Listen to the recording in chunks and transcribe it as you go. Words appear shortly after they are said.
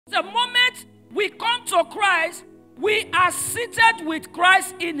The moment we come to Christ, we are seated with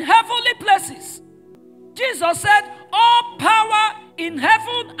Christ in heavenly places. Jesus said, all power in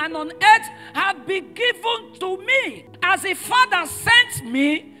heaven and on earth have been given to me. As the Father sent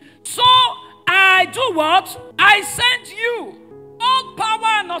me, so I do what? I sent you. All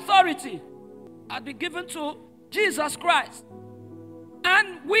power and authority have been given to Jesus Christ.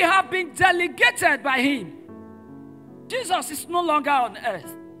 And we have been delegated by him. Jesus is no longer on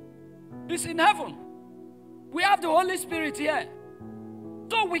earth. He's in heaven. We have the Holy Spirit here.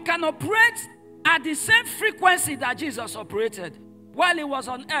 So we can operate at the same frequency that Jesus operated while he was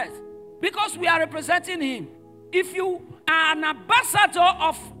on earth. Because we are representing him. If you are an ambassador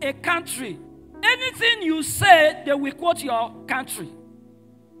of a country, anything you say, they will quote your country.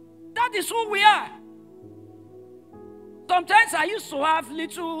 That is who we are. Sometimes I used to have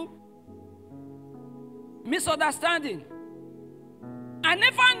little misunderstanding. I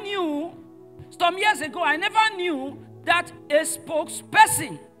never knew, some years ago, I never knew that a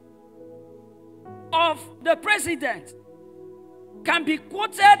spokesperson of the president can be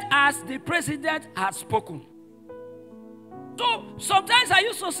quoted as the president has spoken. So sometimes I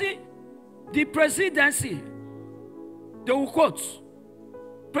used to see the presidency, they will quote.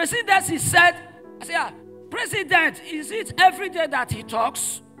 Presidency said, I say, President, is it every day that he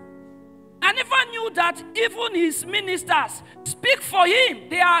talks? I never knew that even his ministers speak for him.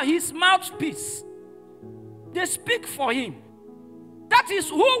 They are his mouthpiece. They speak for him. That is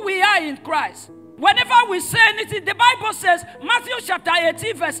who we are in Christ. Whenever we say anything, the Bible says, Matthew chapter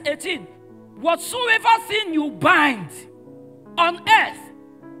 18 verse 18, whatsoever thing you bind on earth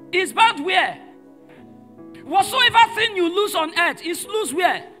is bound where? Whatsoever thing you lose on earth is loose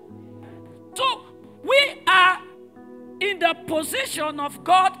where? So we are in the position of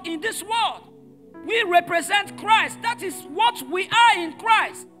God in this world. We represent Christ. That is what we are in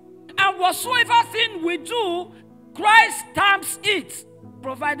Christ. And whatsoever thing we do, Christ stamps it,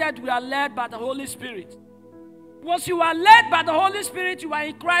 provided we are led by the Holy Spirit. Once you are led by the Holy Spirit, you are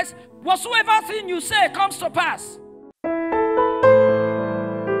in Christ. Whatsoever thing you say comes to pass.